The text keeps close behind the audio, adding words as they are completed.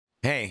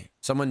Hey,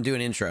 someone do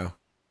an intro.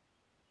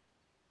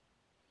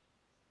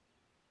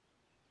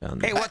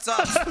 Hey, what's up?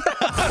 We're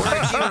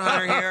Gmod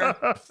Hunter here.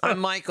 I'm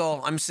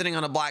Michael. I'm sitting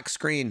on a black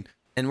screen,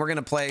 and we're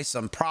gonna play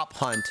some prop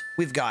hunt.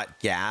 We've got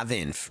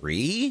Gavin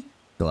free.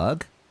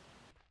 Glug.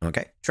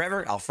 Okay.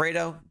 Trevor,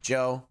 Alfredo,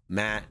 Joe,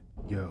 Matt.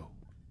 Yo.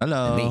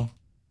 Hello. And me.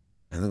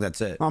 I think that's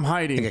it. I'm I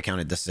hiding. think I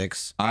counted to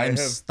 6. I'm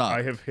stuck.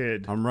 I have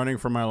hid. I'm running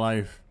for my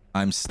life.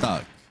 I'm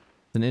stuck.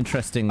 It's an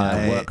interesting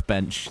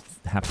workbench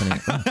happening.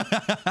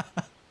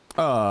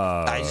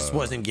 I just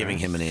wasn't giving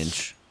him an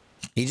inch.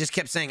 He just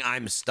kept saying,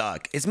 I'm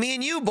stuck. It's me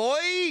and you,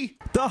 boy.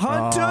 The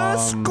Hunter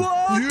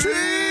Squad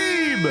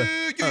team!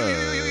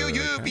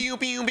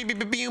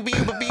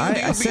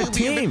 I said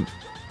team.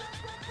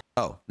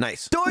 Oh,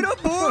 nice. Dino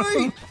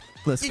boy!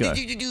 Let's go.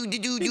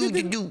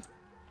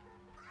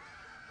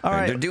 All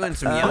right. They're doing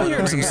some I'm yelling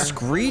hearing over some here.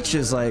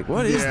 screeches. Like,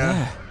 what is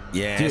that?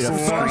 Yeah, Dude, some a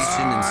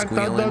screeching and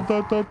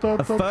squealing.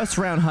 A first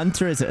round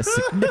hunter is at a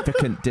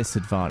significant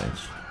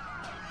disadvantage.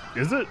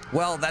 Is it?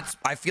 Well,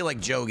 I feel like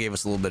Joe gave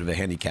us a little bit of a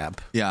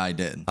handicap. Yeah, I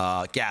did.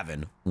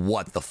 Gavin,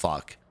 what the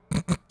fuck?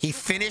 He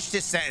finished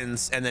his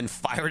sentence and then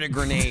fired a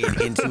grenade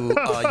into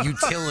a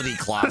utility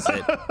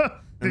closet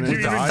Did with you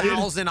even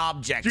 1,000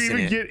 objects Did you in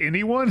even it. get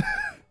anyone?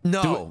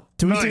 No.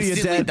 Do we Nice. do your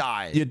Instantly dead?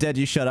 died. You're dead.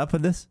 You shut up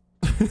with this.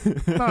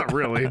 Not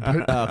really.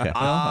 But Oh, okay.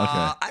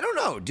 I don't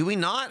know. Do we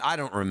not? I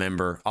don't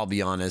remember. I'll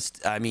be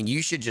honest. I mean,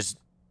 you should just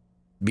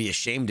be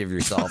ashamed of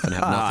yourself and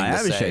have nothing I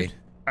am to say. ashamed.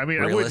 I mean,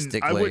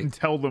 Realistically. I wouldn't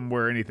tell them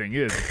where anything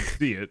is if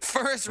you see it.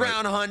 First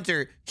round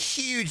hunter,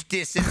 huge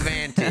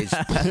disadvantage.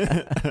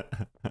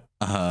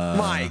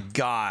 My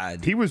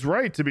God. He was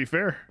right, to be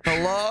fair.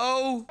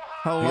 Hello?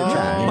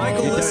 Hello.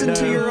 Michael, You listen don't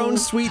to know. your own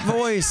sweet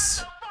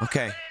voice.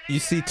 Okay. You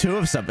see 2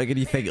 of something and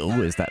you think,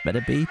 oh, is that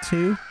better be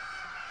 2?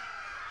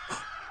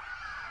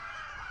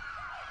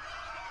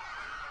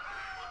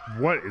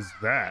 What is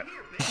that?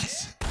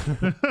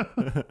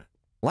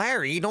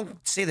 Larry,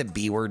 don't say the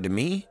B word to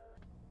me.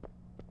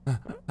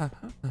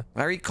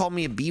 Larry called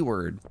me a B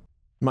word.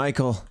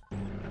 Michael,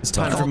 it's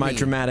time for Called my me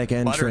dramatic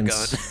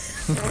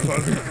entrance.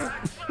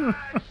 Buttergun.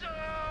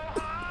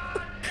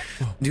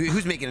 Dude,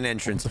 who's making an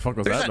entrance? What the fuck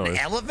was There's that an noise?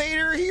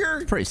 elevator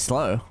here? Pretty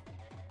slow.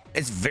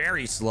 It's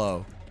very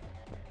slow.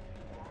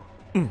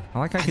 I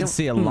like I can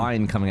see a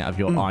line coming out of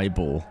your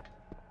eyeball.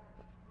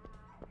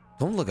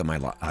 Don't look at my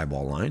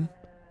eyeball line.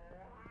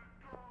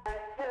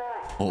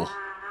 Oh,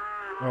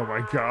 Oh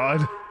my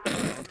God.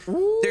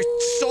 There's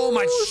so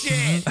much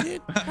shit.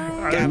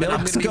 Gavin,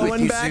 milk's I'm gonna be with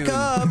going you back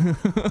soon.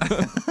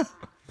 up.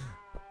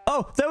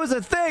 Oh, there was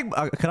a thing.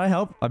 Can I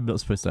help? I'm not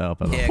supposed to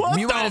help. Am I? Yeah, What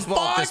you the might as well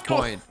at this fuck?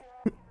 point.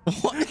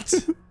 What?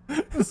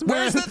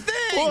 Where's the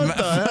thing? What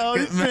the hell?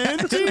 Man,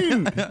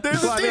 team.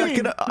 There's a Well, I mean,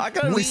 team. I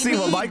can only We see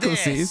what need Michael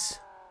this. sees.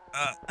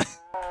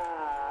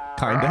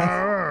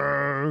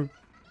 Kinda.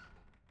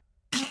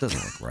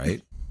 Doesn't look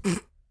right.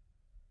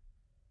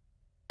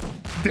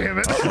 Damn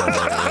it.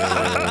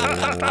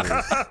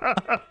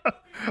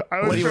 I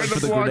What was do you trying want for to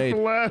the block grenade? the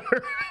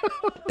ladder.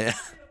 Yeah.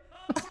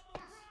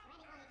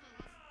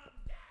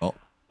 Oh,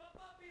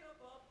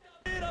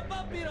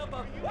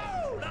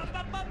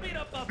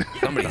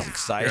 Somebody's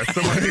excited.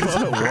 Somebody's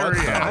very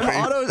happy.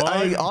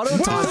 I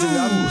auto-taunted.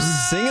 I'm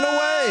singing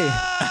away.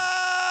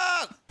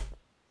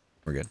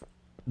 We're good.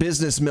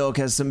 Business Milk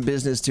has some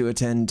business to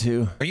attend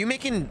to. Are you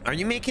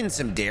making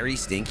some dairy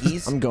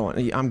stinkies?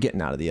 I'm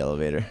getting out of the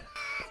elevator.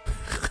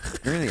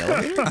 You're in the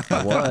elevator?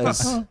 I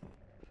was.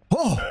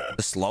 Oh,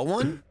 The slow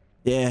one?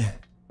 yeah.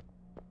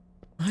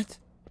 What?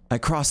 I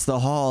crossed the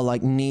hall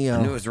like Neo.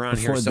 I knew it was around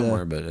here before the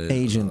somewhere, but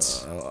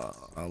agents.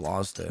 I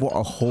lost it. What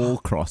a hole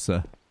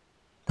crosser.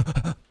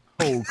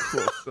 Oh,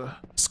 cool.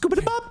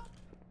 Scoop-a-da-bop.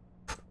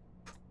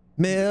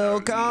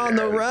 Milk on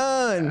the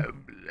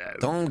run.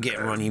 Don't get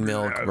runny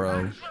milk,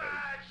 bro.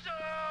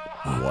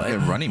 What?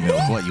 Yeah, runny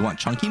milk. What? You want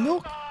chunky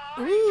milk?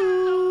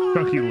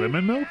 Chunky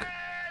lemon milk?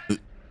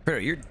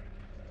 Fredo, you're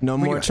No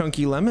more at?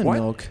 chunky lemon What?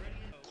 milk.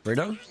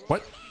 Fredo?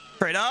 What?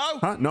 Fredo?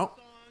 Huh? No.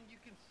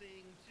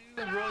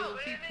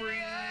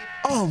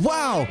 Oh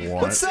wow!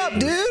 What's up,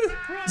 dude?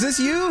 Is this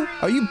you?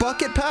 Are you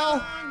Bucket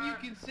Pal?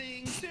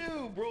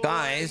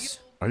 Guys,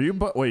 Are you?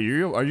 Wait,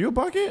 are you a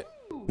bucket?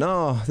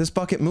 No, this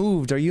bucket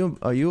moved. Are you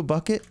a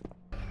bucket?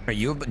 are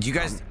you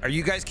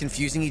guys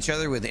confusing each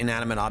other with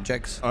inanimate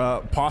objects?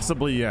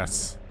 Possibly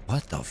yes.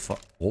 What the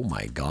fuck? Oh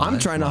my God. I'm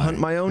trying to hunt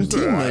my own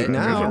teammate There's a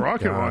now.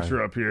 rocket God.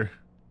 launcher up here.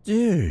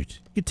 Dude, you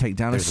could take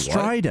down There's a what?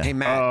 strider. Hey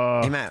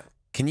Matt,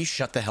 can you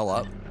shut the hell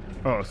up?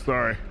 Oh,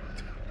 sorry.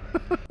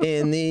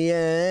 In the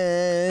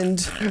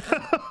end,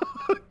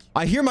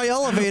 I hear my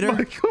elevator.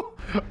 Michael,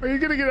 are you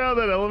gonna get out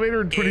of that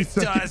elevator in 20 It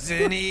seconds?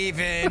 doesn't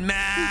even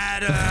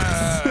matter.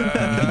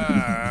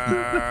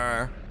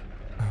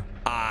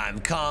 I'm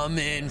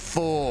coming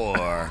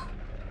for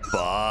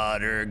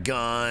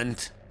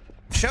Buttergun.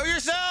 Show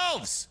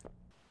yourselves.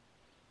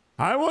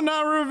 I will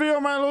not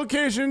reveal my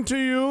location to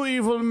you,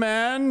 evil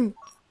man.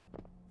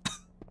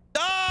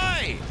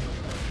 Die!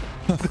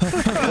 Milk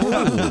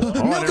on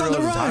the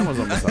Time run. was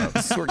almost up.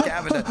 This is where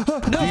Gavin. Do you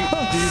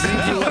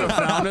think you would have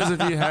found us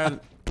if you had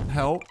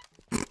help?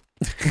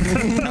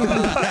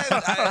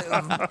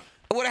 I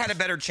would have had a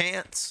better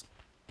chance.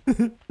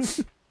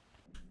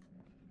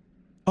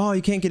 Oh,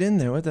 you can't get in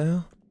there. What the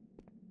hell?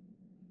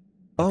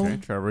 Oh, Okay,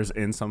 Trevor's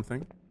in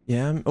something.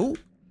 yeah. Oh,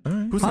 all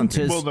right. Who's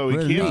Hunters Well, no, he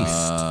can't.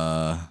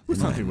 released. Who's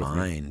My hunting with me?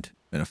 mind.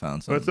 I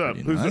found something. What's up?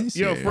 pretty Who's nice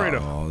yo, here.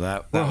 Fredo? Oh,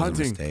 that We're was a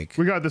hunting. mistake.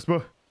 We got this,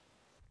 boy.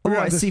 Oh,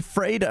 I see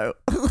Fredo.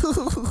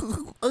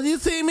 Oh, you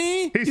see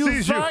me? He you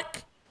sees you.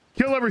 fuck?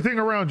 Kill everything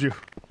around you.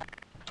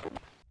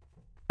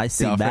 I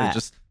see Yeah, Alfredo, that.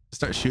 just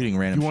start shooting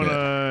random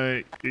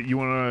shit. You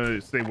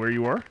wanna stay where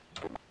you are?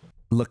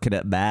 Looking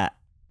at that.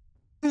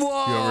 You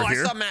Whoa, over I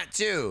here? saw Matt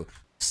too.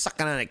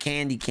 Sucking on a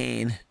candy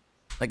cane.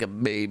 Like a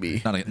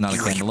baby. Not a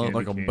cantaloupe.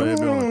 Like a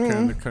baby on a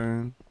candy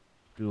cane.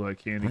 Do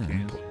like candy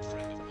canes.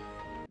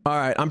 All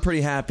right, I'm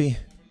pretty happy.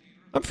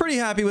 I'm pretty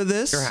happy with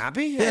this. You're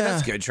happy? Yeah, Yeah.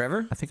 that's good,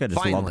 Trevor. I think I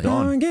just Finally. logged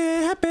on. Don't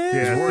get happy.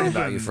 Yeah, worried something-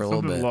 about you for a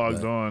little something bit,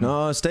 logged but- on.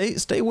 No,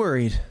 stay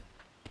worried.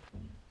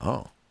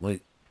 Oh,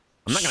 wait.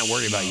 I'm not gonna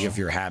worry about you if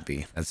you're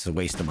happy. That's a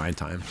waste of my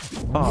time.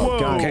 Oh Whoa,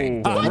 God.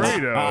 Okay.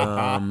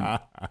 Fredo.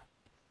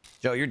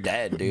 Joe, you're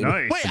dead, dude.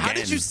 Nice. Wait, how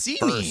did Again, you see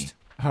me? first.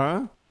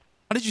 Huh?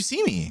 How did you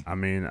see me? I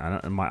mean, I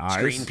don't, in my eyes.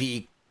 Screen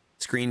peek.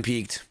 Screen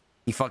peeked.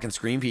 You fucking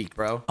screen peeked,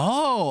 bro.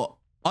 Oh,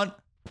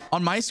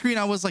 on my screen,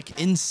 I was like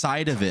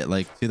inside of it,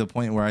 like to the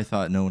point where I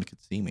thought no one could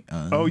see me.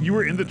 Oh, you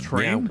were in the Yeah,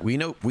 train? we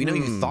know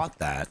you thought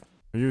that.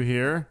 Are you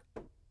here?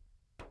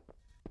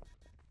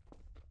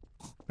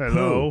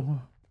 Hello.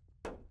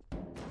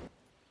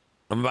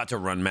 I'm about to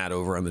run Matt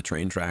over on the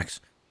train tracks.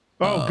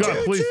 Oh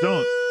God, please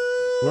don't.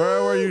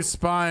 Where were you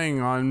spying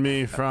on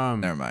me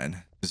from? Never mind.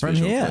 Just From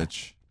visual here.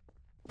 glitch.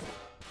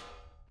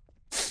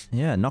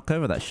 Yeah, knock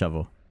over that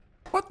shovel.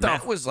 What the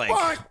Matt was like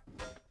fuck?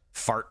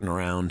 farting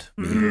around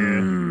me a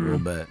little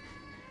bit.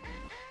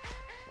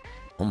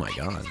 Oh my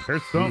God.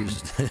 There's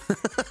something.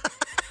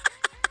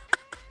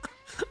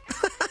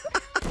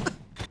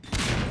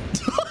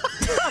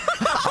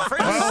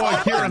 I don't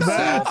like hearing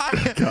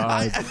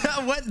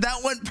that.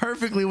 That went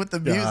perfectly with the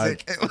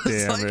music. It was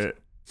Damn like, it.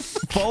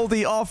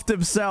 Baldy offed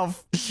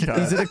himself. He's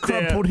in a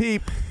crumpled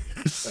heap.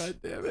 God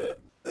damn it.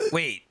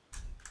 Wait.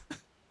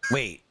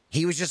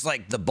 He was just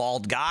like the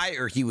bald guy,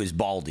 or he was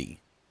Baldy?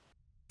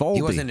 Baldy.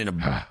 He wasn't in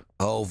a.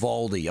 Oh,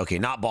 Voldy. Okay,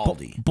 not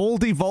Baldy.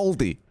 Baldy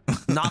Voldy.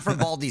 Not from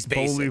Baldy's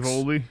Basics.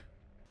 Voldy.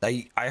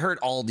 I heard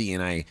Aldi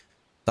and I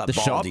thought The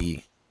shop?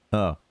 Baldy.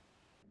 Oh.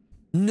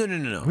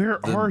 No.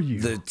 Where are you?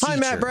 The teacher. Hi,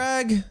 Matt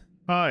Bragg.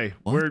 Hi.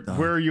 Where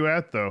are you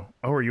at though?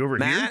 Oh, are you over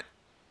here? Matt,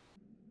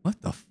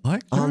 what the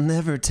fuck? I'll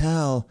never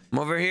tell. I'm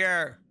over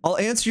here. I'll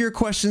answer your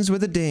questions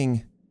with a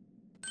ding.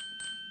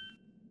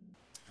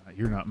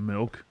 You're not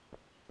milk.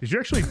 Did you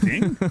actually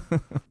ding?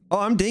 Oh,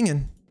 I'm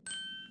dinging.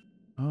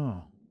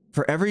 Oh,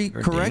 For every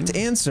correct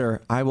ding?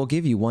 answer, I will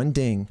give you one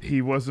ding.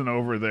 he wasn't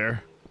over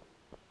there.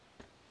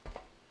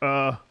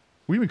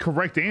 We even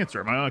correct answer.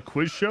 Am I on a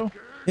quiz show?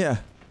 Yeah,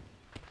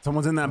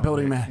 Someone's in that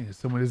building, man. Yeah,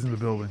 someone is in the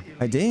building.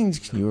 I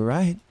dinged. You were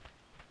right.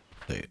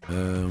 Wait,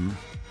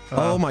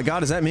 Oh my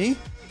God, is that me?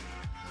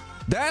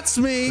 That's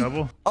me.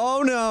 Double.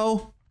 Oh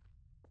no.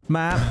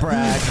 Matt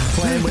Bragg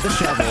playing with a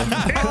shovel.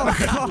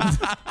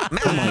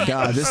 Oh my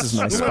God, this is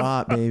my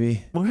spot,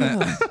 baby. Where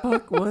the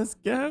fuck was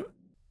Gab?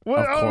 What?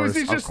 Of course, is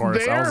he just of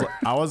course. there?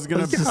 I was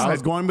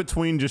going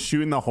between just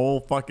shooting the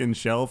whole fucking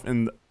shelf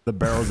and the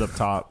barrels up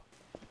top.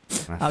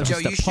 I'll Joe,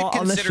 just you should pot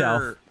on the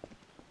shelf. consider.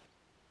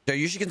 Joe,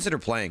 you should consider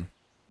playing.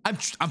 I'm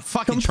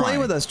fucking Come play trying.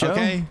 with us, Joe.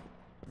 Okay. I'm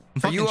Are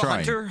fucking you a trying.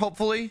 hunter?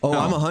 Hopefully. Oh,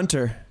 I'm a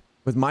hunter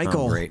with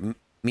Michael. Oh, great.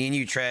 Me and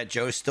you, Trad.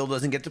 Joe still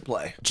doesn't get to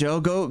play. Joe,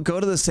 go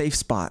to the safe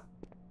spot.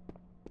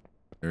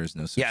 There is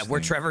no such Yeah, where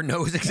thing. Trevor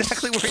knows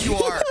exactly where you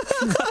are.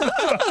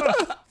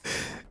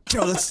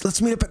 Joe,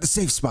 let's meet up at the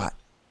safe spot.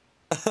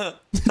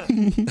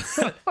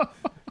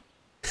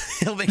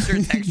 He'll make sure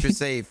it's extra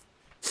safe.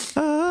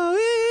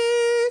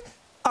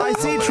 I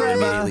see I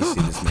Trevor. immediately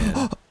see this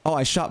man. Oh,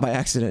 I shot by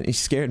accident. He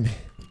scared me.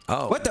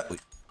 Oh, What the?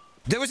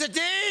 There was a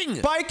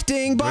ding. Bike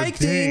ding, bike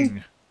ding.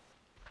 Ding.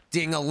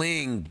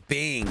 Ding-a-ling,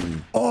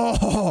 bing.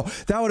 Oh,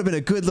 that would have been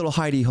a good little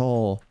hidey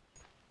hole.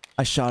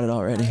 I shot it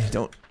already.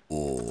 Don't.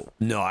 Oh,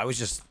 no, I was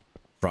just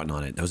fronting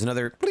on it. That was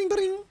another bling,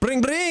 bling.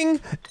 Bring, bring.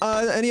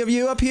 Any of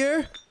you up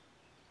here?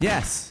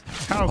 Yes.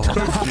 How could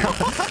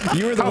you?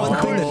 You were the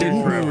one thing that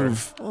didn't Trevor.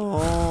 move.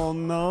 Oh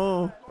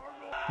no.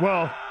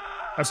 Well,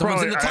 I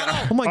Someone's probably. in the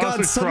tunnel. Oh my I God!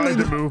 also Suddenly,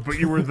 tried to move, but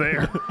you were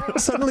there.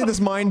 suddenly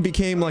this mine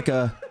became like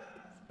a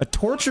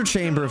torture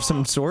chamber of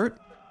some sort.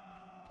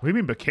 What do you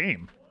mean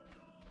became?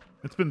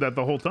 It's been that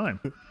the whole time.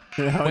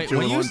 Yeah, Wait, you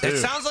when were you- one It too.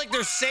 sounds like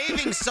they're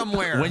saving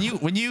somewhere. When you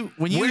Where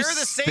are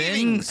the spin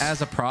savings?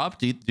 as a prop,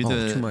 do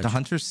too much. the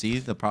hunters see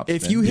the prop?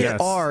 If spin? you hit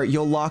Yes. R,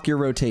 you'll lock your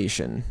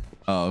rotation.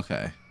 Oh,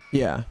 okay.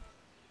 Yeah.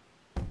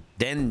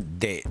 Then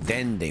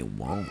they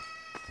won't.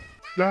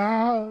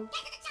 Ah,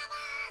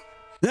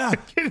 Yeah.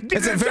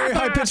 It's a very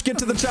high pitch. Get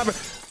to the chopper.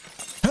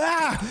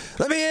 Ah!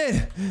 Let me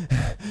in.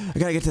 I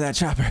gotta get to that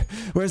chopper.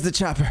 Where's the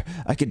chopper?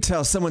 I can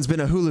tell someone's been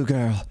a Hulu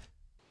girl.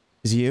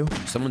 Is it you?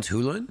 Someone's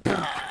hooling?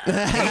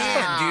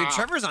 Damn, dude,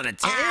 Trevor's on a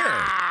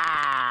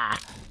tear.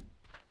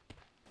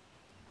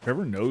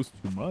 Trevor knows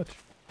too much.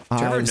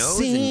 Trevor knows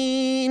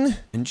seen.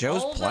 and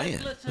Joe's playing.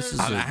 This is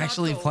I'm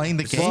actually playing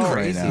the game Well,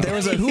 right now. there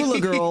was a hula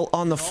girl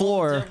on the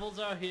floor,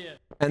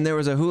 and there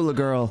was a hula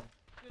girl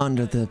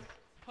under the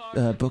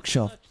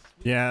bookshelf.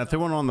 Yeah, if they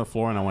went on the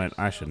floor and I went,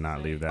 I should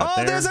not leave that Oh,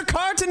 there. there's a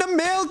carton of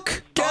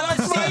milk. Get I off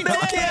my see milk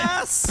that.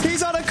 ass.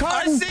 He's on a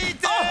carton.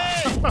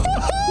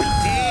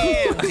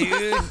 Damn,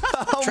 dude.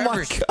 Oh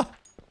Trevor's my God.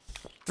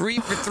 3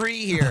 for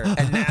 3 here,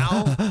 and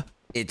now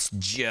it's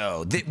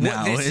Joe.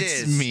 Now This it's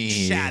is me.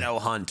 Shadow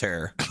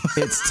Hunter.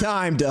 It's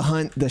time to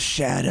hunt the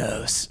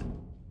shadows.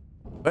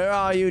 Where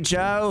are you,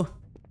 Joe?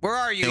 Where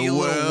are you, The you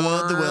little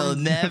world worm? will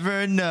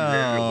never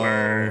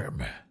know.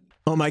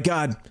 Oh my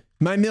God.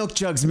 My milk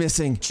jug's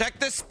missing. Check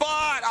the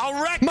spot.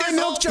 I'll wreck My this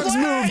milk whole jug's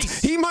place.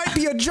 moved. He might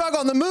be a jug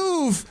on the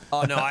move.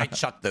 Oh no, I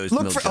chucked those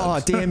Look milk for. Oh,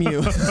 jugs. damn you.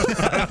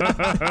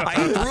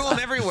 I threw them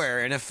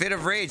everywhere in a fit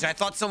of rage. I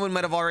thought someone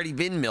might have already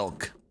been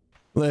milk.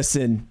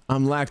 Listen,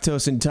 I'm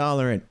lactose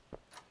intolerant.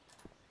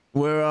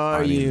 Where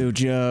are you,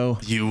 Joe?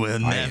 You will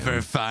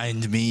never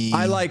find me.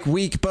 I like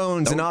weak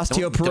bones and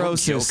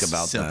osteoporosis. Don't joke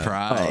about that.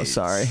 Surprise. Oh,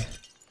 sorry.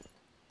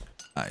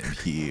 I'm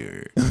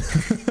here.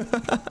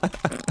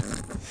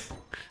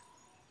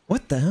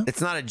 What the hell?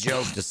 It's not a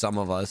joke to some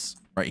of us.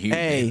 Right here.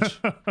 Hey.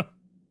 bitch.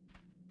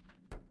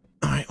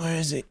 All right, where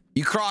is he?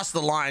 You crossed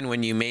the line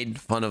when you made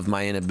fun of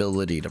my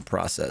inability to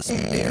process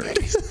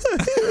berries.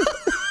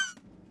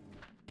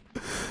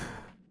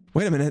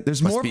 Wait a minute.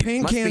 There's more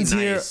paint must cans be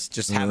here. nice,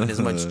 just having as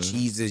much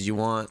cheese as you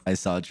want. I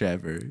saw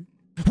Trevor.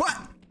 What?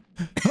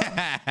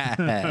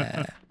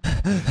 I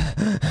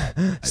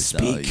saw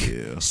Speak.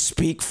 you.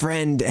 Speak,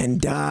 friend,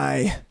 and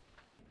die.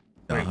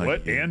 Wait,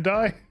 what? And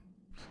die?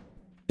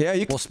 Yeah,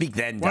 you can. We'll speak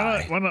then Why die.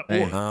 not? Why not?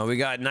 Hey. We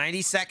got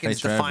 90 seconds Hey,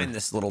 to Trevor. find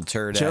this little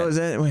turd. Joe, is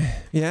that?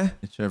 Yeah?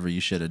 Trevor,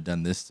 you should have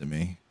done this to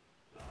me.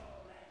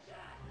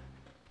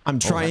 I'm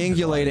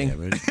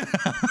triangulating.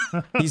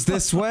 He's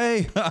this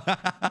way.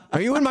 Are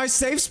you in my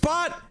safe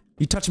spot?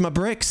 You touching my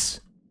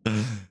bricks?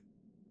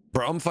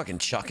 Bro, I'm fucking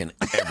chucking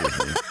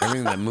everything.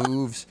 Everything that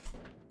moves,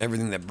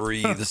 everything that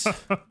breathes.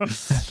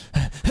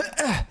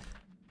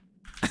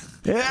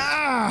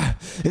 Yeah.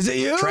 Is it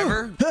you?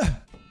 Trevor?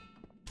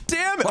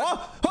 Damn it.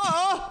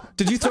 Oh.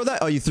 Did you throw that?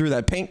 Oh, you threw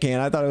that paint can.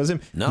 I thought it was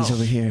him. No. He's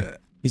over here.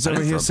 He's I over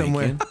didn't here throw a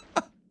paint somewhere.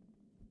 can.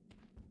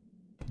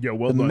 Yo,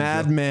 well The done, Joe.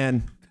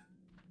 madman.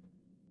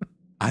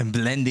 I'm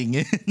blending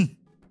in.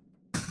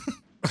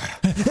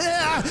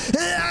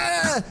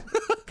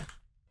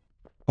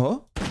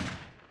 Oh?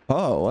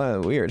 Oh,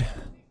 wow, weird.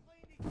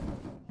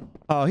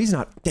 Oh, he's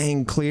not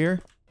dang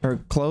clear or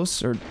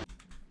close or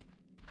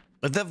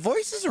But the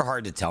voices are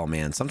hard to tell,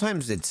 man.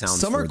 Sometimes it sounds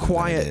some are further than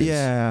quiet. it is.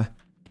 Yeah.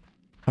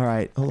 All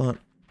right, hold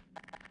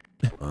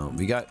on.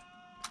 We got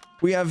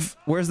We have.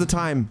 Where's the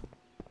time?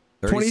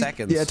 30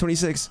 seconds. Yeah,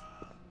 26.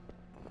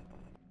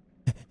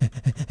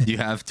 You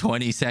have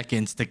 20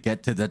 seconds to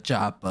get to the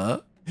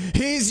chopper.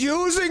 He's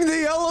using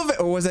the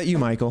elevator. Or was that you,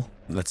 Michael?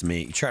 That's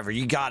me. Trevor,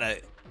 you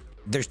gotta.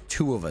 There's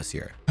 2 of us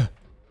here.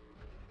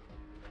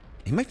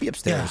 He might be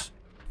upstairs.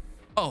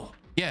 Oh,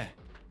 yeah.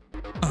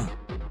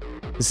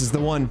 This is the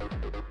one.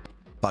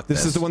 Fuck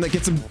This is the one that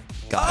gets him.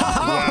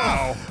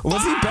 Wow.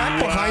 Was he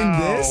back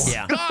behind this?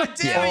 Yeah. God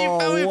damn, Oh, you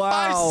fell in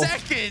wow. 5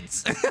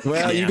 seconds.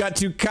 Well, you Yeah. got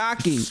too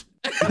cocky.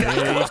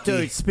 Yeah,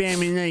 start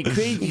spamming like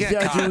crazy. You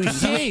got Thought you was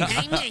sick.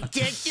 I'm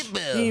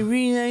untouchable. You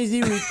realized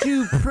there were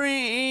 2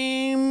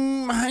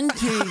 prime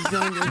hunters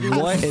on the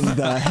What in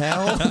the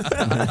hell?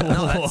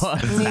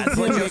 That's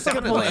what Joe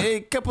sounded like.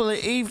 A couple of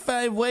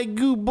A5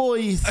 Wagyu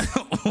boys.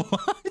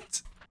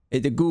 What? Hey,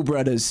 the Goo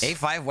Brothers.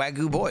 A5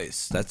 Wagyu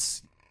boys.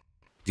 That's.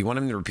 Do you want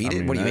him to repeat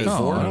it? What are you, no,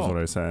 A4? That's what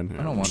I said.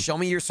 I don't want. Show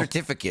me your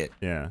certificate.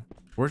 Yeah.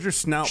 Where's your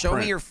snout Show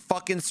print? me your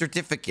fucking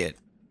certificate.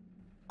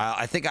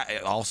 I think I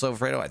also,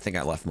 Fredo, I think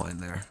I left mine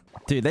there.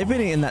 Dude, they've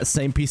been eating that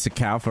same piece of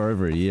cow for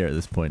over a year at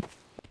this point.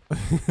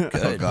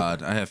 Oh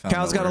God, I have found.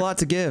 Cal's got a lot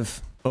to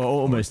give. Oh,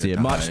 almost a year.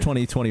 March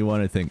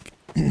 2021, I think.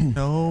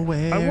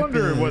 Nowhere. I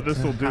wonder what this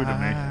will do to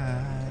me.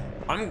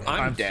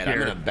 I'm dead.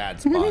 I'm in a scared. bad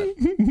spot.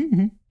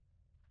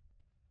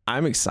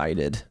 I'm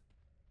excited.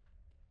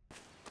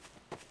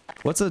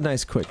 What's a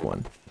nice quick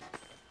one?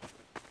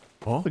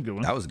 That's a good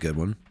one. That was a good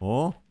one.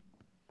 Oh.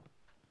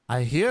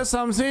 I hear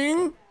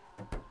something.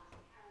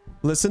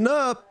 Listen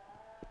up.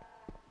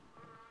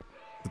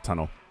 The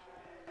tunnel.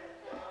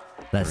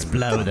 Let's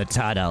blow the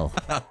tunnel.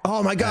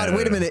 Oh my God,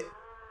 wait a minute.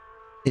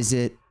 Is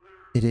it?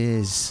 It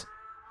is.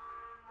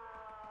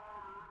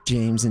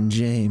 James and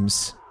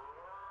James.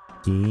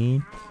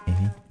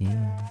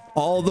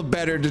 All the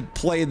better to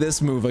play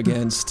this move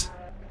against.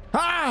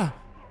 Ah!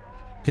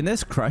 Can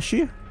this crush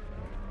you?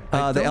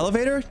 The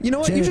elevator? You know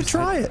what? You should James,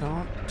 try it.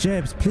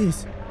 James,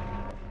 please.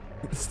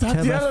 Stop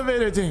Tell the my-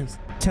 elevator, James.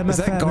 Tell my Is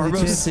that family, Garbo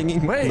James.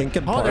 singing Wait,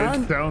 Linkin hold Park?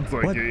 on. It sounds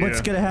like it, What's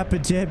yeah. gonna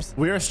happen, James?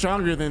 We are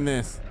stronger than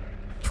this.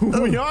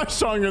 We are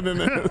stronger than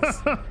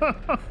this.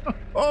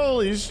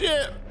 Holy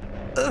shit.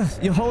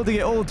 You're holding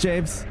it all,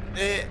 James.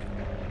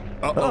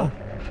 Uh-oh.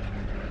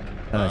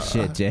 Oh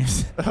shit,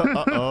 James.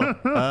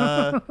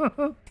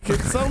 Can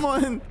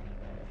someone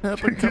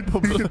help a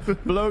couple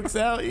blokes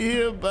out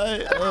here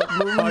by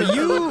Are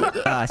you?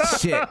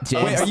 Shit,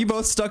 James. Wait, are you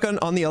both stuck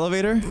on the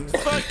elevator?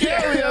 Fuck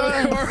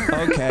yeah,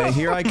 Okay,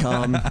 here I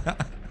come.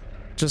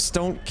 Just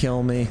don't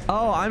kill me.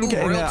 Oh, I'm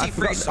getting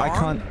royalty-free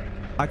song?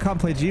 I can't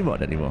play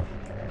Gmod anymore.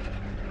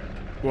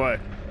 What?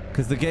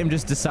 Because the game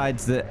just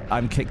decides that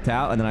I'm kicked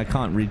out and then I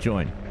can't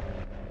rejoin.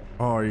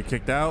 Oh, are you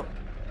kicked out?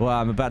 Well,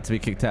 I'm about to be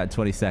kicked out in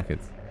 20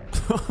 seconds.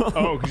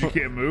 Oh, because you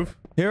can't move?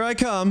 Here I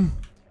come.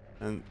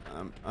 And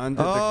I'm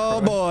under Oh,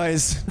 the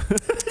boys.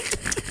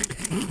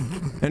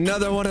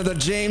 Another one of the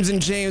James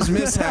and James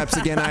mishaps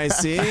again, I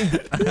see.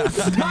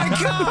 My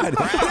God!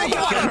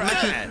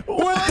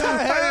 What the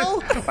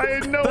hell? I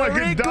didn't know I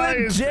could die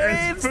as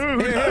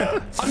food.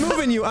 Here,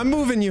 I'm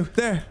moving you.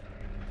 There.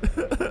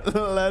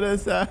 Let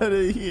us out of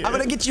here. I'm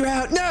gonna get you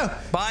out. No!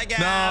 Bye,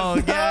 Gav.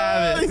 No,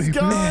 Gavin. He's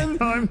gone.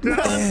 I'm I'm done.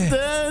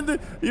 dead.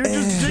 You're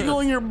just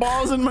jiggling your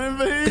balls in my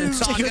face.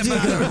 Talking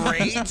about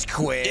rage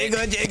quit.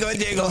 Jiggle.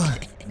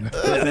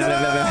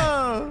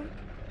 No.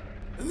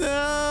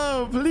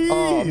 No, please.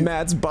 Oh,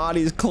 Matt's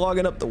body's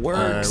clogging up the All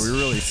right, works. we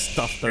really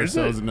stuffed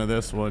ourselves into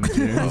this one,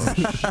 James.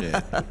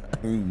 Shit.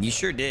 You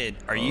sure did.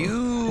 Are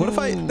you? What if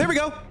I... There we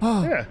go.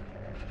 Yeah.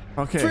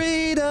 Okay.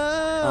 Freedom.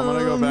 I'm gonna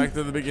go back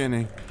to the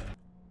beginning.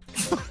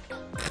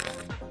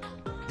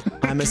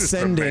 I'm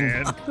ascending.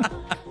 Man.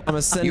 I'm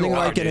ascending You are,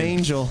 like an dude.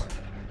 angel.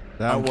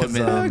 That I'm was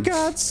committed. I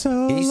got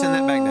so Can you send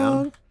that back down?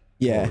 long.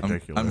 Yeah.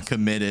 I'm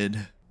committed.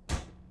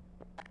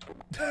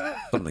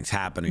 Something's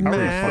happening. How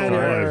are you fucking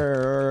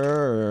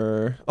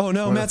alive? Oh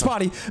no, Matt's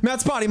body.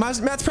 Matt's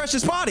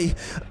precious body.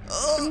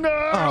 No!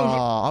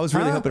 Oh, I was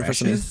really hoping for You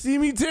something. see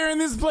me tearing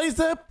this place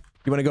up?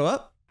 You want to go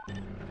up?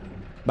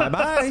 Bye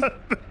bye.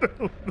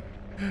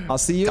 I'll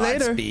see you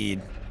later.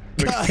 Godspeed.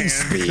 The God, can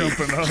speed.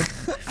 jumping up.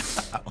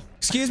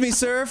 Excuse me,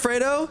 sir,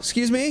 Fredo.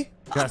 Excuse me.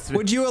 Godspeed.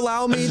 Would you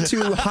allow me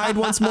to hide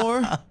once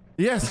more?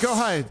 Yes, go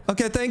hide.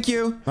 Okay, thank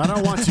you. I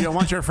don't want you. I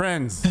want your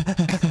friends.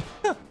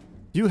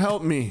 You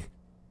helped me.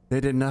 They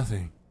did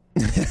nothing.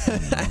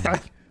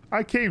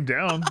 I came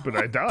down, but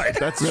I died.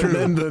 That's true.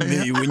 Remember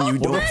me when you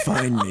don't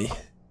find me.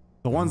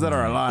 The ones that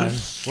are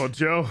alive. Well,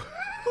 Joe,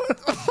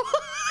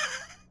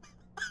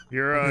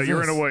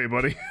 you're in a way,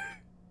 buddy.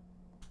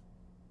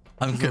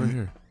 I'm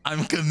committed.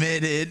 I'm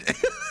committed.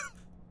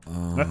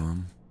 I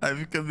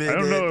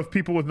don't know if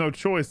people with no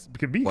choice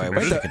can be Wait,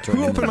 committed.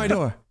 Who opened my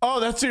door? Oh,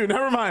 that's you.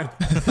 Never mind.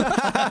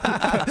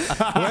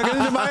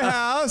 Welcome to my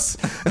house.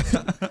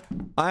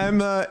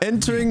 I'm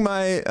entering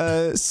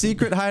my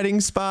secret hiding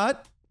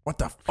spot. What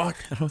the fuck?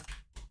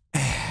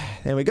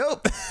 There we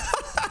go.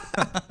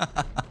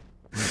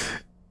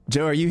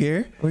 Joe, are you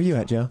here? Where are you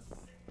at, Joe?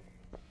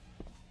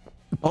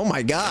 Oh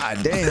my God,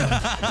 damn.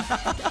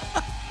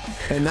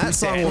 And that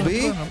song will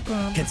be?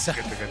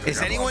 Is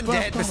anyone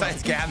dead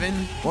besides Gavin?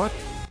 What?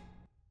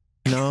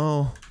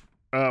 No.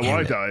 Well,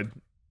 I died.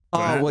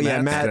 Oh, well, yeah,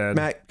 Matt's dead.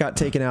 Matt got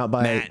taken out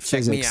by Matt,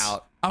 check physics. me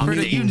out.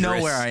 Alfredo, you know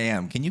dangerous. where I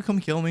am. Can you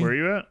come kill me? Where are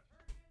you at?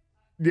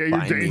 Yeah, you're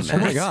Find me, dangerous. Oh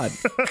my God.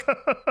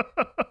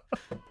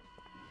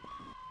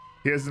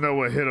 He doesn't know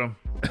what hit him.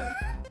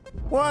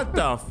 What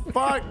the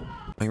fuck?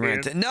 I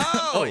ran to, no!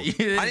 Oh, you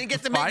I didn't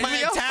get to make find my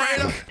me, attack.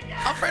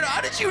 Alfredo,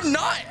 how did you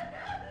not?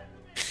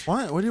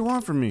 What? What do you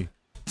want from me?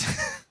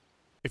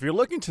 If you're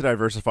looking to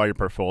diversify your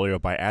portfolio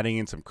by adding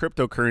in some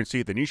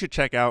cryptocurrency, then you should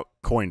check out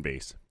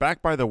Coinbase.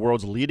 Backed by the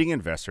world's leading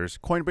investors,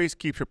 Coinbase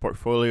keeps your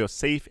portfolio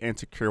safe and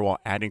secure while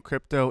adding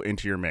crypto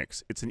into your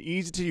mix. It's an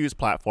easy-to-use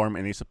platform,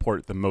 and they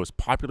support the most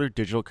popular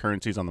digital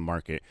currencies on the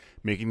market,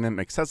 making them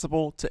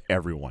accessible to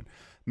everyone.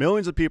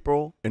 Millions of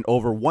people in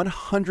over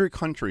 100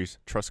 countries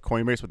trust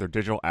Coinbase with their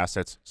digital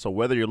assets, so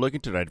whether you're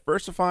looking to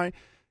diversify,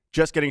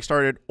 just getting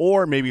started,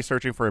 or maybe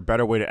searching for a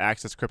better way to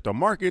access crypto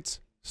markets,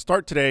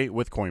 start today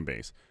with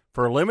Coinbase.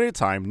 For a limited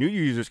time, new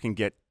users can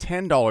get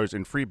 $10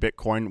 in free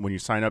Bitcoin when you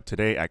sign up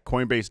today at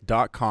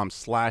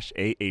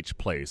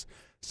coinbase.com/ahplays.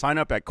 Sign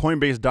up at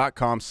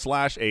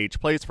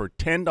coinbase.com/ahplays for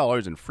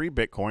 $10 in free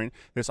Bitcoin.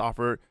 This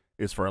offer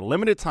is for a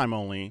limited time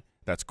only.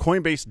 That's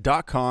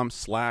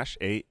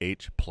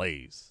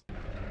coinbase.com/ahplays.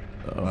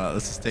 Wow,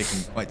 this is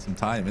taking quite some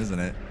time, isn't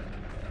it?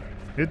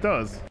 It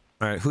does.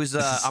 All right, who's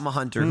I'm a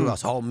hunter. Who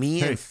else? Oh,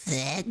 me and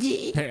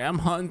Freddy. Hey, I'm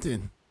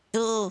hunting.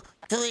 Two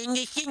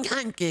innocent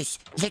hunters.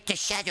 Let the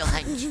shadow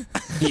hunt.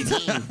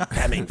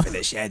 Coming for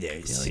the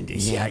shadows.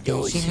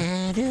 Shadow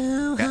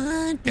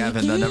hunt.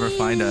 Gavin, they'll never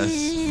find us.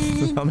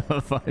 They'll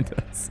never find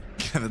us.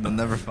 Gavin, they'll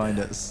never find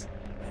us.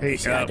 Hey,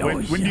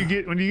 when you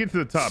get to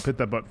the top, hit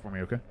that button for me,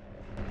 okay?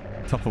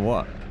 Top of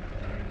what?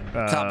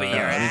 Top of your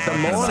ass. The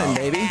morning,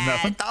 baby.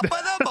 Nothing. Top of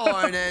the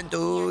morning,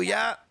 do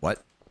ya?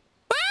 What?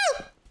 Woo!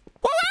 Woo!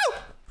 Woo!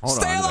 Hold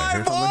Stay on,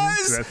 alive, did I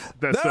hear boys!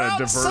 That's They're a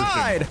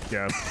outside. diversion.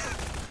 Yeah.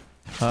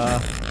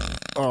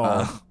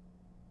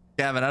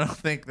 Gavin, I don't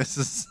think this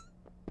is.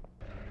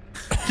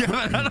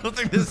 Gavin, I don't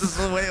think this is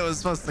the way it was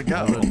supposed to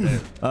go.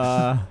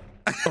 Oh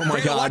my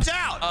Fredo, God. watch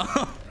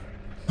out!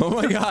 Oh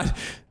my God.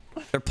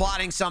 They're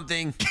plotting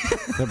something.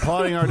 They're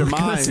plotting our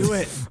demise. Do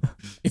it.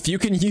 If you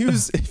can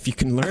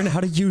learn how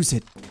to use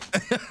it.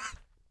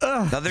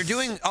 No, they're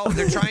doing. Oh,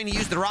 they're trying to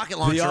use the rocket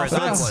launcher as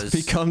I offense was.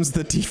 becomes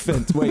the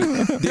defense. Wait,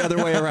 the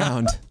other way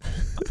around.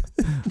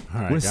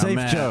 All right, We're safe,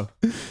 mad. Joe.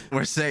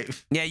 We're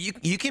safe. Yeah,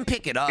 you can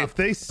pick it up. If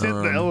they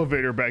sent the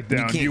elevator back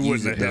down, can't you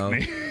use wouldn't it, have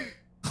hit me.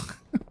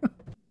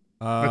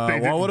 Well, they I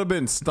didn't. would have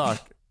been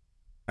stuck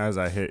as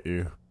I hit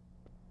you.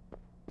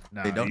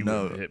 Nah, They don't you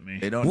know. wouldn't hit me.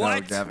 They don't know,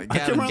 What? Gavin. I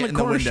came Gavin, around get the in the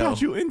corner, window.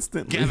 shot you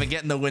instantly. Gavin,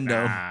 get in the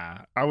window.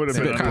 Ah, I would have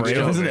been bit under the brave,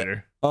 isn't it?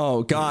 elevator.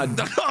 Oh God.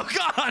 Oh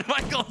God,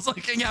 Michael's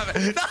looking at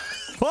me.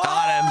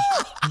 Got him.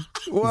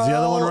 Is the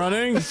other one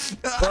running?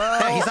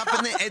 Hey, he's up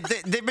in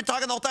the. They've been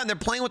talking the whole time. They're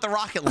playing with the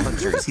rocket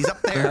launchers. He's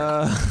up there.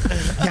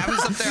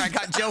 Gavin's up there. I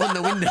got Joe in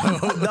the window.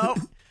 Nope.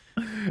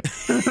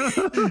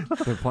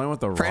 They're playing with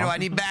the Fredo, I rocket.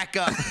 need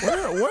backup.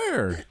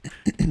 Where?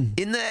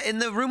 In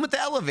the room with the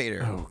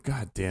elevator. Oh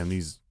God damn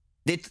these.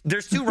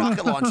 There's 2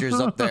 rocket launchers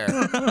up there.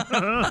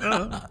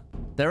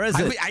 There is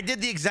it. I did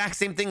the exact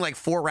same thing like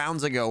 4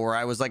 rounds ago, where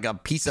I was like a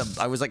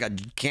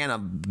can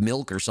of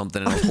milk or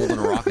something, and I was holding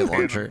a rocket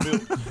launcher.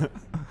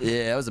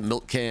 Yeah, it was a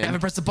milk can. Gavin,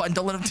 press the button.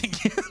 Don't let him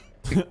take it.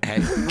 Hey,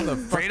 How the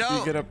fuck do you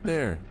Fredo. get up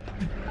there?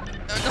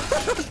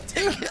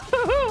 Take it.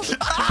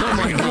 Oh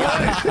my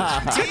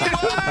God!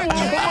 Teamwork!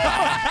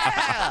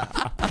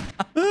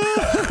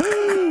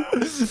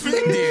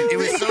 Dude, it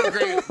was so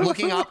great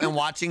looking up and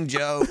watching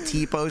Joe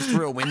T-pose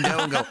through a window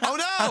and go, "Oh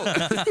no!"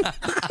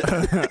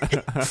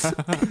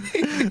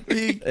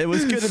 It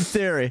was good in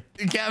theory.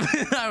 Gavin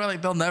and I were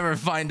like, they'll never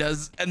find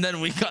us, and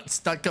then we got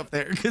stuck up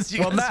there because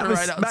you Well, guys were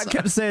right outside. Matt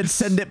kept saying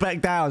send it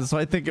back down, so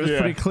I think it was Yeah.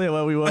 pretty clear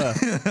where we were.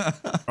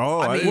 Oh,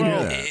 I, mean, didn't well,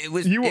 hear that. it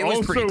was You it was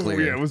also, pretty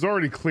clear. yeah, it was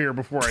already clear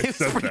before I It was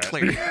said pretty that.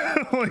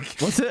 clear.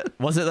 Like, Was it?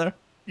 Was it there?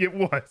 it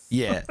was.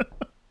 Yeah.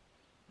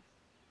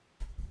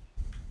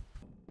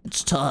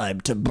 It's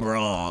time to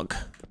brog.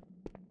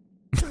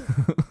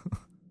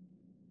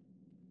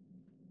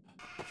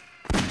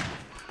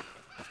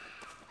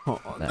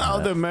 Now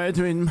they're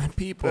murdering my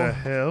people. The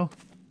hell?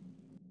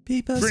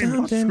 People Scream-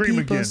 something, scream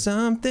people again.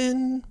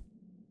 something.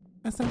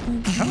 I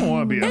don't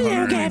want to be a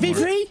hunter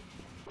anymore.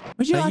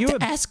 Would you Are like you to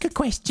a- ask a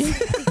question?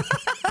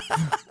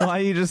 Why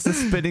are you just a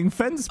spinning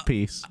fence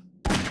piece?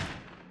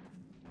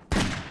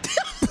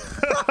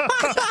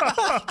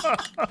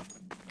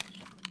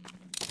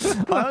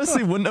 I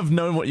honestly wouldn't have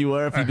known what you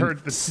were if I you heard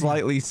didn't the-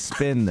 slightly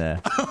spin there.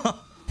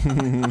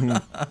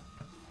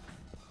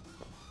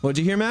 What'd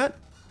you hear, Matt?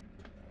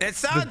 It The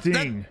sounds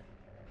ding.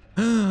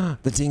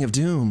 The ding of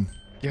doom.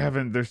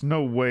 Gavin, there's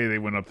no way they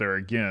went up there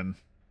again.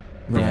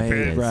 Right,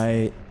 Yes.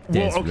 right.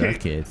 There's Well, okay.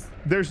 rockets.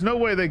 There's no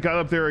way they got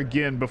up there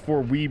again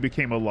before we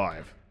became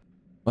alive.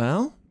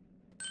 Well,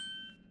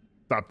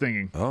 Stop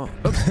thinking. oh.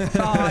 Oh,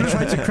 I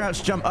tried to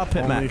crouch jump up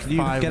it, Only Matt. Can you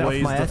 5 get off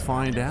ways my to head?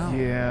 find out.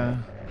 Yeah.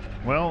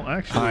 Well,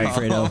 actually, All right,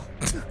 Fredo.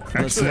 Let's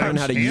Actually, I learn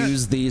how to can't.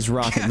 use these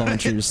rocket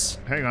launchers.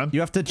 hang on. You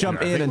have to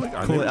jump in and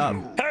I pull think it up.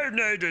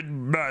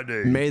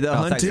 May the Oh,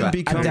 thanks, hunted Matt.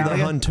 become I'm down the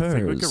again.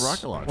 hunters. We could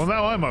rocket launch. Well,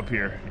 now I'm up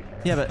here.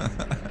 Yeah, but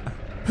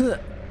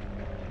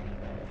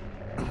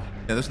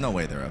Yeah, there's no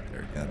way they're up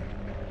there again.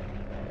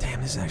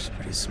 Damn, this is actually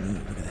pretty smooth.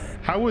 Look at that.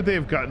 How would they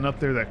have gotten up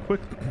there that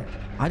quickly?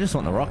 I just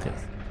want the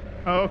rockets.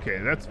 Oh, okay,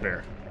 that's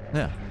fair.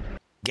 Yeah.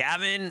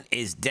 Gavin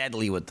is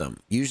deadly with them,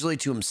 usually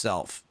to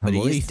himself, but he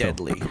is Lethal.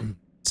 deadly.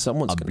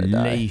 Someone's gonna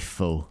die.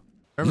 Lethal.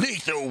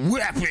 Lethal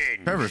weapon.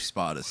 Trevor's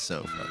spot is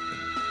so fucking.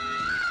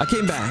 I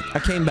came back. I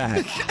came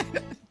back.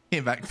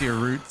 Came back to your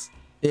roots.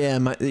 Yeah,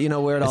 you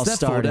know where it all Is that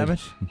full started.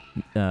 damage?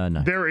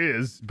 No. There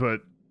is,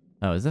 but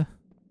Oh, is there?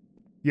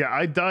 yeah,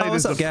 I died Oh,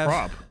 what's as up, a Gav?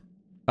 prop.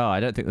 Oh, I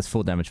don't think there's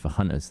full damage for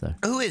hunters, though.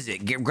 Who is it?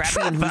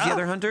 Grabbing and who's the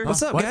other hunter?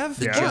 What's up, Gav?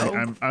 Yeah,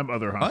 Joe? I'm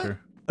other hunter.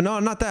 No,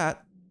 not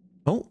that.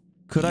 Oh,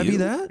 could I be You?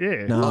 that?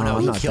 Yeah. No, Oh, no,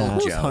 I'm he not killed that.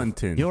 Joe. Who's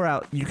hunting? You're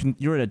out.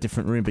 You're in a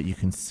different room, but you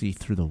can see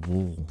through the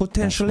wall.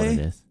 Potentially. That's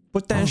what it is.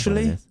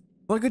 Potentially. That's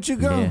Look at you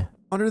go. Yeah.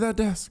 Under that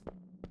desk.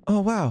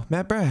 Oh wow,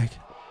 Matt Bragg.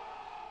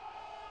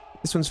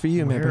 This one's for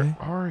you, Matt Where Bragg.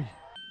 are you?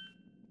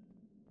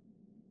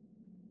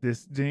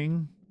 This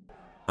ding.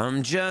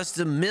 I'm just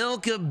a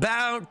milk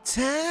about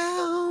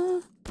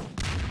town.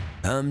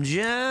 I'm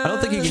just I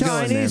don't think you can go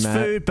in there, Chinese Matt.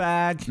 food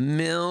bag.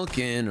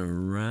 milking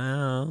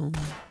around.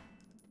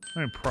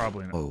 I'm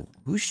probably not. Oh,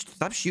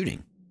 stop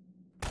shooting.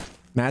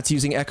 Matt's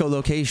using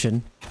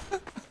echolocation.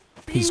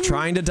 He's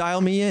trying to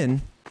dial me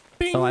in.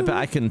 Oh, I bet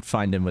I can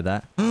find him with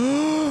that.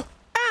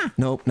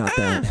 Nope, not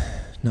that.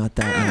 Not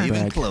that, Matt Even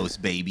Bragg. close,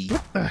 baby.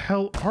 What the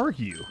hell are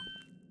you?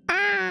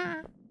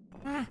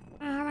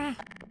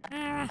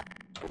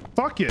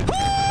 Fuck it.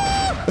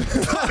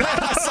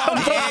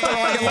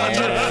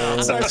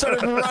 So I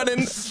started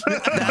running.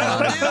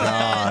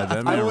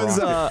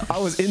 I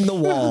was in the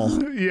wall.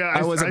 Yeah,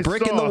 I was a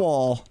brick in the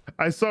wall.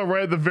 I saw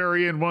right at the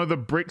very end one of the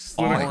bricks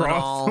slid All in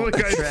across. all, Like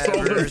I solved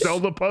a Trevor's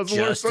Zelda puzzle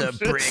or Just some a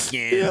shit. brick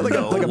in Yeah, like a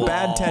the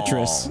bad wall.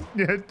 Tetris.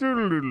 Yeah.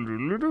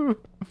 doodle-doodle-doodle-doo.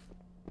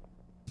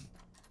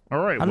 All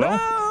right. Hello?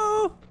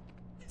 Well,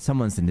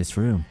 Someone's in this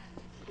room.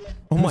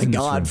 Oh my in this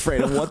god,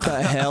 room? Fredo, what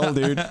the hell,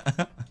 dude?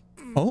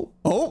 Oh,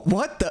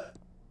 what the?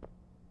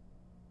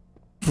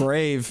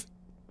 Brave.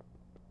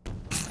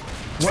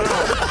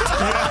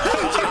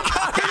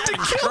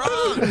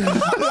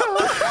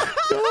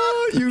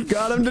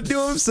 allowed him to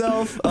do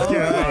himself. All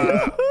Yeah,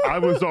 right. I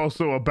was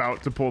also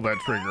about to pull that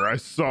trigger. I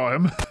saw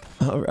him.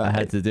 All right. I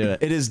had to do it.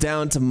 It is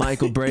down to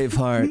Michael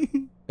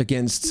Braveheart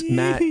against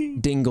Matt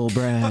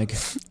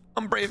Dinglebrag.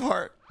 I'm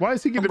Braveheart. Why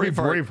is he going to be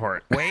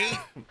Braveheart? Wait.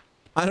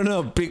 I don't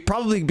know.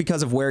 Probably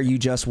because of where you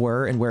just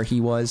were and where he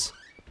was.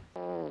 I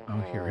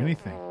don't hear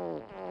anything.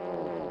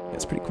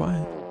 It's pretty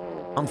quiet.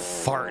 I'm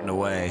farting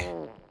away.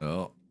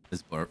 Oh,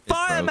 it's broken.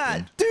 Fire,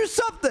 Matt! Do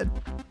something!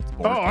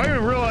 Oh, I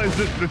didn't realize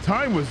that the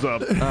time was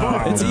up.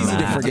 Fuck. It's easy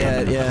to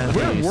forget, yeah.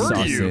 Where were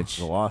you? Sausage.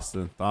 Lost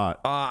in thought.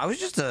 I was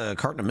just a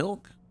carton of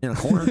milk in a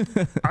corner.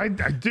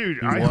 Dude,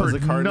 He I was heard a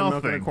carton of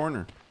milk in a nothing.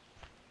 corner.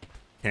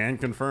 Can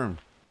confirm.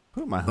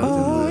 Put my hood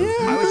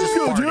I was just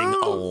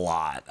farting a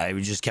lot. I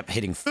just kept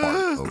hitting fart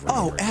over and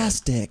Oh, over again. ass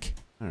dick.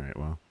 All right,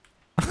 well.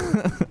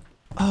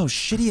 Oh,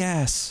 shitty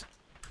ass.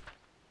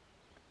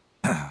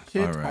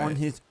 Shit All right. on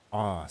his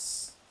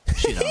ass.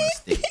 Shit on a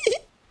stick.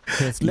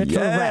 His little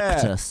Yeah.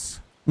 rectus.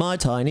 My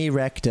tiny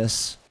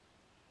rectus.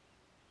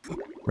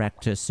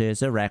 Rectus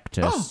is a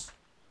rectus.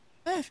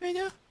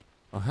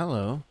 Oh,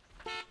 hello.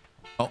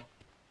 Oh.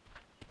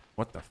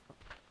 What the fuck?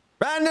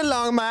 Riding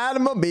along my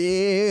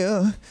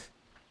automobile.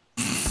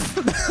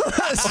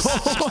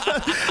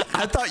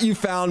 I thought you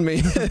found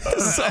me,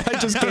 so I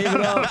just gave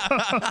it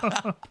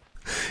up.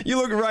 You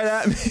looked right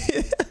at me.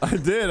 I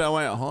did. I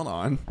went, hold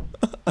on.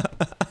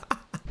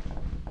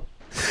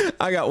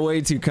 I got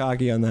way too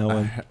cocky on that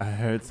one. I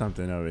heard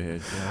something over here.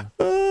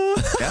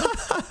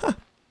 Yeah.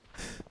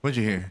 What'd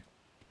you hear?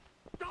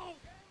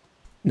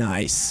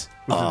 Nice.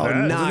 Was it Oh, that?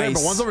 Wasn't there, nice.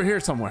 but one's over here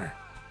somewhere.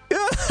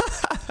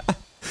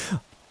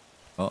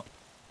 Oh,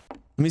 Let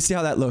me see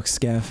how that looks,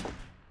 Scav.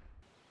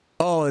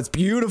 Oh, it's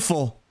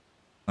beautiful.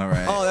 all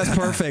right. Oh, that's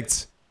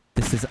perfect.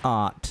 This is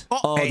art.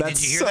 Oh, hey, that's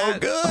did you hear so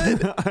that?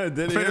 good. I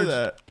didn't hear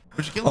that.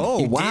 Where'd you kill him? Oh,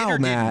 You did wow, or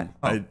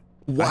Matt. didn't?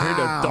 Wow. I heard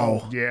a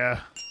dog. Yeah.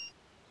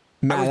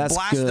 Matt, I was that's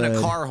blasting good. a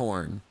car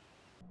horn.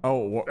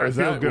 Oh, I is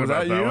feel that, good was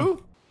about that that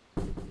you?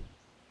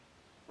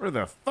 Where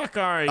the fuck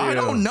are you? I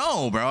don't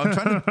know, bro. I'm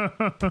trying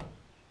to.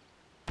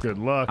 Good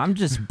luck. I'm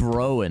just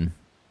broing.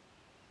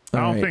 I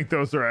don't Alright. think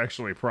those are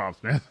actually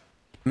props, man.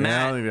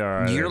 Matt, I think they're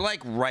all right. you're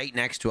like right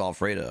next to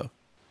Alfredo.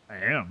 I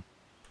am.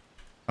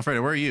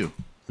 Alfredo, where are you?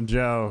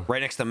 Joe.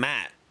 Right next to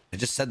Matt. I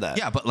just said that.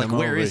 Yeah, but like, I'm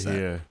where over is that?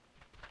 here.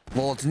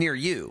 Well, it's near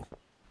you.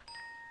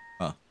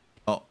 Oh,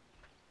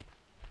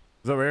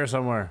 It's over here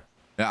somewhere.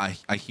 yeah.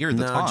 I hear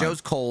the No, taunt.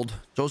 Joe's cold.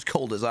 Joe's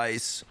cold as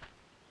ice.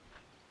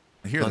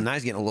 I hear Oh, the, now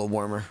he's getting a little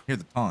warmer. hear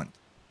the taunt.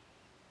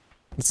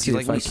 Let's He's see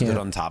like if when I he stood can't.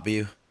 on top of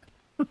you.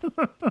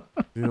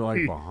 You're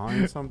like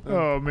behind something.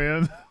 Oh,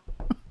 man.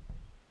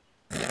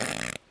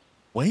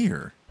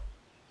 Where?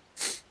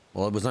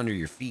 Well, it was under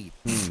your feet.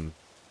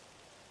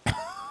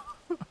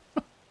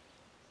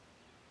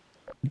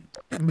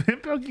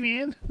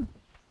 Pokemon.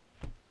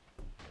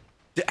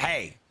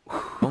 Hey,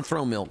 don't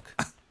throw milk.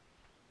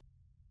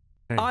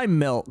 I'm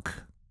milk.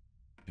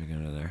 You're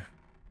under there.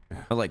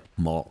 I like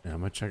malt. Yeah, I'm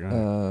gonna check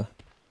under.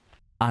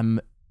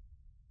 I'm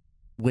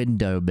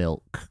window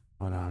milk.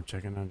 Oh no, I'm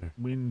checking under.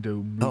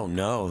 Window. Oh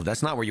no,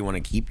 that's not where you want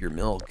to keep your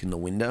milk, in the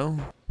window.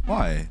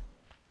 Why?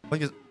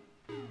 Like, is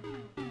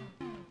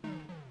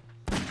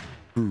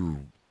Ooh.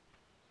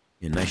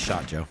 Yeah, nice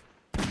shot, Joe.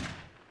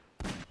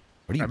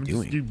 What are you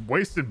doing? You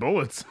wasted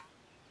bullets.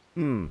 I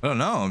don't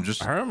know. I'm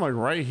just. I heard him like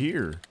right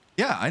here.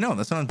 Yeah, I know.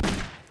 That's what I'm.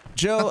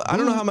 Joe, I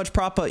don't know how much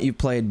prop hunt you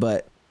played,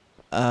 but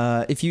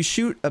if you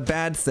shoot a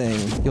bad thing,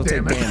 you'll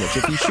take damage.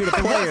 If you shoot a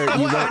player,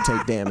 you won't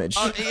take damage.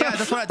 Yeah,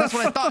 that's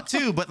what I thought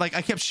too. But like,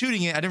 I kept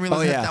shooting it. I didn't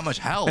realize it had that much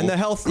health. And the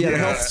health, the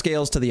health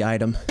scales to the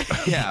item.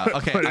 Yeah.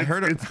 Okay. But I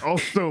heard it. it's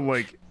also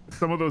like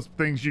some of those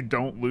things you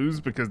don't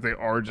lose because they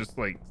are just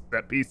like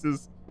set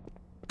pieces.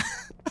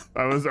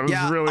 I was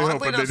Yeah, really oddly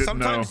hoping enough, they didn't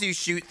know. sometimes you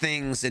shoot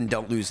things and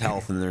don't lose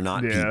health, and they're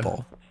not Yeah.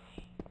 people.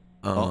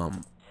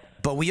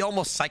 But we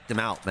almost psyched him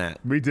out, Matt.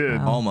 We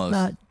did. Almost.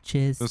 Much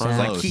is It was I was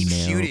close. like, keep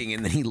milk shooting,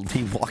 and then he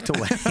walked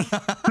away.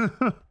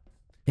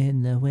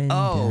 in the window.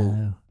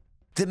 Oh.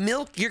 The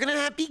milk, you're gonna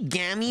have to be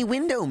gammy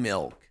window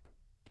milk.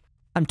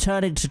 I'm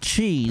turning to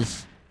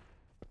cheese.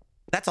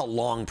 That's a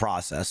long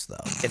process, though.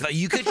 If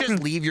you could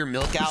just leave your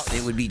milk out and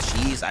it would be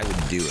cheese, I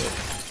would do it.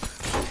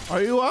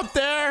 Are you up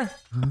there?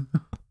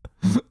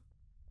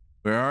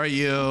 Where are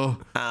you?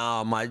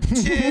 How much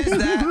is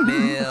that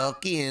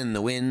milk in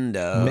the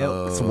window?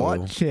 Milk's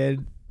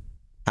watching.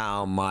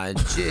 How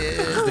much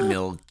is the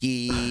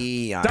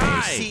milky I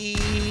Die!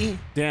 see?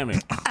 Damn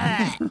it.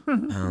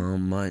 How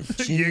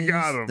much You is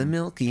got him. the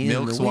milky in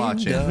Milk's the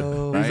watching.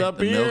 window? Right? up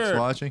the here. Milk's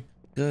watching.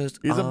 Just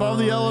He's above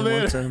the I want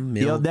elevator. a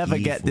You'll never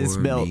milky get this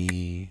for milk.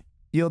 me.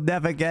 You'll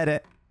never get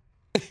it.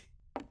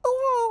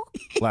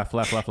 Left.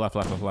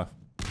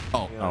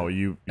 Oh. Oh,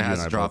 you It has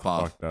and I to drop both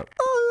off. fucked up.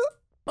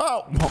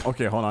 Oh,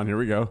 okay, hold on. Here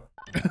we go.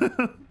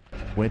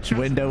 Which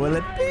window will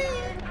it be?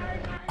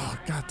 Oh,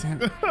 god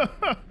damn it.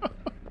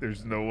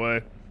 There's no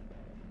way.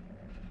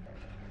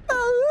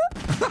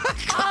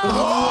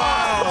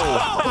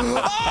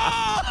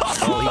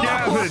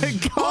 Gavin.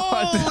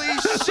 Holy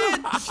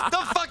shit!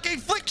 The fucking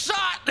flick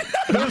shot!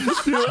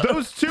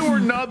 Those two are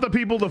not the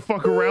people to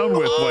fuck around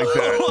with like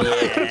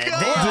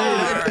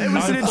that. Dude, it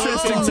was an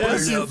interesting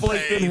test. You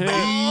flicked in his.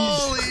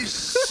 Holy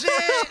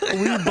shit!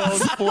 We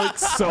both flicked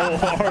so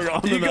hard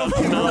on You go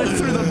right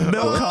through the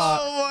milk cart.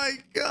 Oh my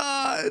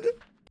god!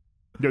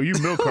 Yo, you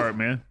milk cart,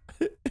 man.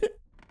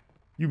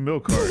 You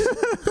milk cart.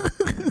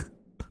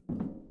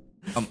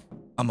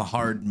 I'm a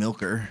hard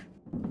milker.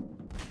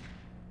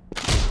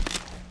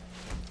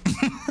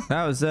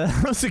 That was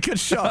a good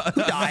shot.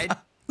 Who died?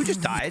 Who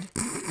just died?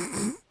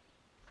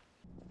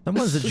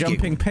 Someone's a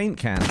jumping paint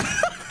can.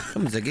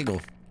 Someone's a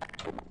giggle.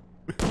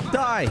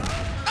 Die.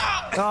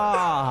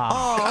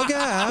 Ah. Oh, okay.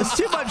 There's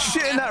too much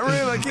shit in that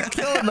room. I keep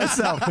killing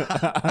myself.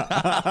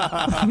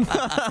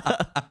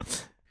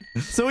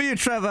 So are you,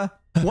 Trevor?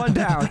 One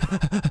down.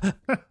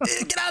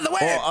 Get out of the way!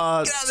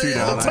 Well, Get out of two the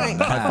down. way!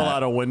 I fell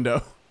out a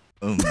window.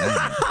 Oh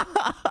man.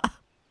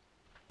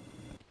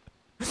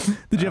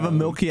 Did you have a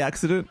milky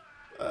accident?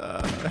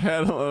 I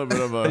had a little bit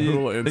of a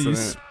little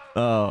incident.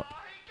 Oh.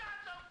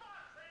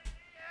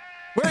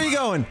 Where are you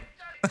going?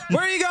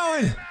 Where are you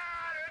going?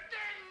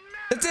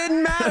 It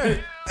didn't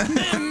matter. It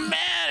didn't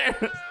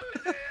matter.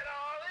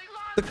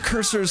 The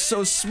cursor is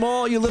so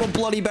small, you little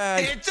bloody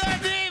bag. It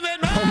doesn't even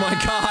matter! Oh my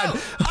god.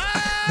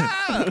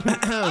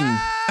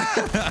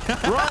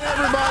 Run,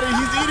 everybody!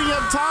 He's eating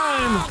up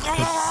time.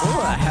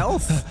 Oh,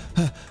 health.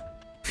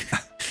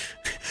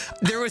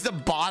 There was a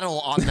bottle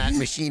on that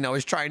machine I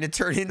was trying to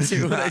turn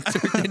into, and I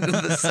turned into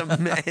the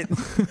cement.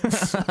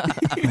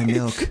 My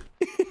milk.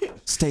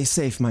 Stay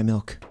safe, my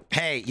milk.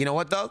 Hey, you know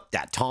what though?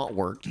 That taunt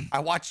worked. I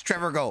watched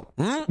Trevor go.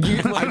 I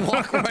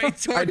walk right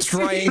towards I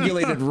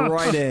triangulated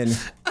right in.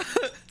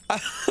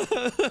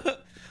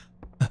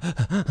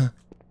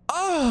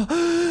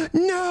 Oh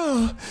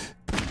no!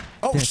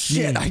 Oh That's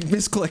shit! me. I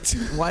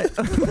misclicked. What?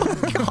 Oh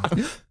my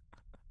god!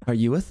 Are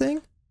you a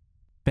thing?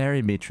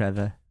 Bury me,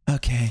 Trevor.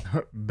 Okay.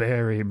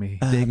 Bury me.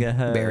 Dig a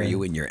hole. bury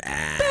you in your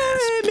ass.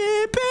 Bury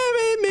me,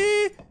 bury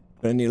me.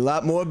 I need a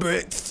lot more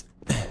bricks.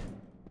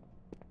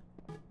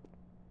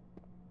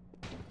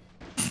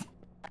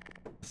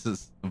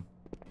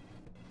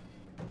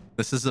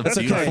 This is a That's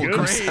beautiful okay, good.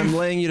 grave. I'm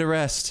laying you to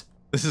rest.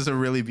 This is a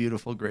really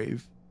beautiful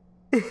grave.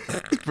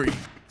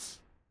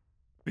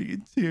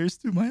 Bringing tears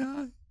to my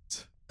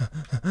eyes.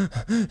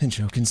 And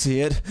Joe can see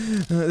it.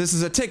 This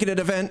is a ticketed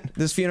event,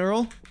 this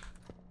funeral.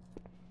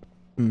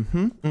 I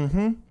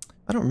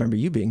don't remember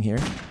you being here.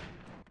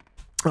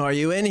 Are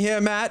you in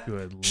here, Matt?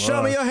 Good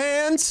Show me luck. your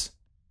hands.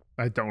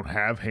 I don't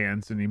have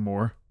hands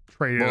anymore.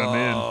 Traded them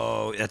in.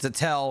 Whoa, that's a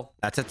tell.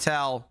 That's a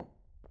tell.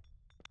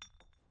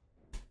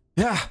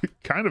 Yeah,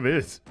 Kind of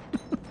is.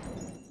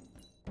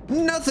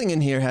 nothing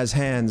in here has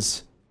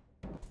hands.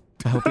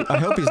 I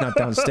hope he's not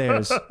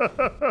downstairs.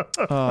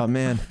 Oh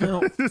man.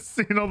 Just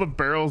seeing all the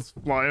barrels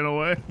flying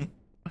away.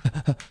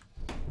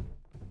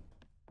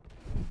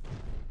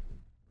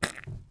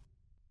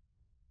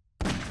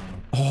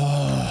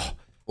 Oh,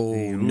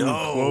 Oh no.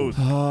 Close.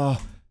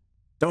 oh,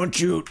 don't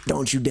you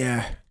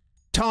dare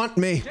taunt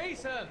me.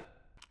 Jason.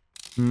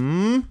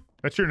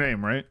 That's your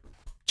name, right?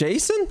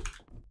 Jason?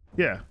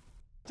 Yeah.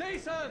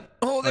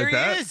 Oh, there Like he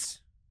that? is.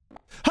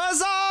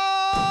 Huzzah!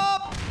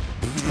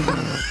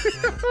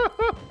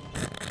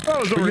 I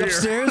was Were over you here.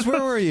 upstairs?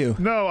 Where were you?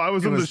 No, I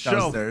was It on the was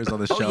shelf. downstairs on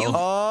the Oh, shelf.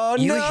 Oh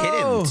You no! hit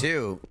him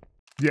too.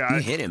 Yeah.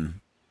 You hit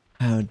him.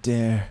 How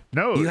dare!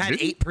 No. You had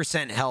didn't-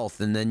 8% health,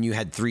 and then you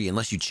had 3,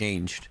 unless you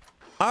changed.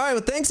 All right,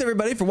 well, thanks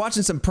everybody for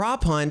watching some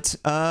prop hunt.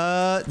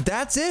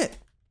 That's it.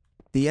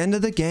 The end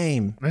of the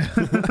game.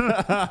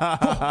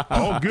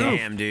 Oh, goof.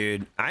 Damn,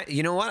 dude.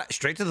 You know what?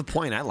 Straight to the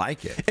point. I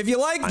like it. If you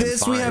like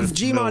this, we fine. have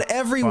Gmod No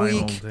every final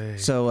week. day.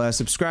 So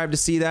subscribe to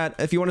see that.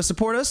 If you want to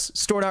support us,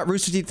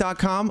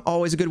 store.roosterteeth.com.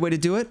 Always a good way to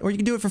do it. Or you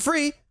can do it for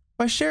free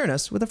by sharing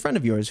us with a friend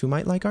of yours who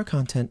might like our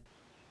content.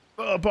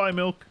 Bye,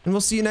 milk. And we'll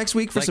see you next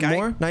week for Like some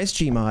more nice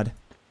Gmod.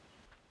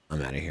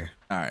 I'm out of here.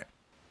 All right.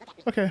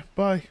 Okay,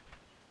 bye.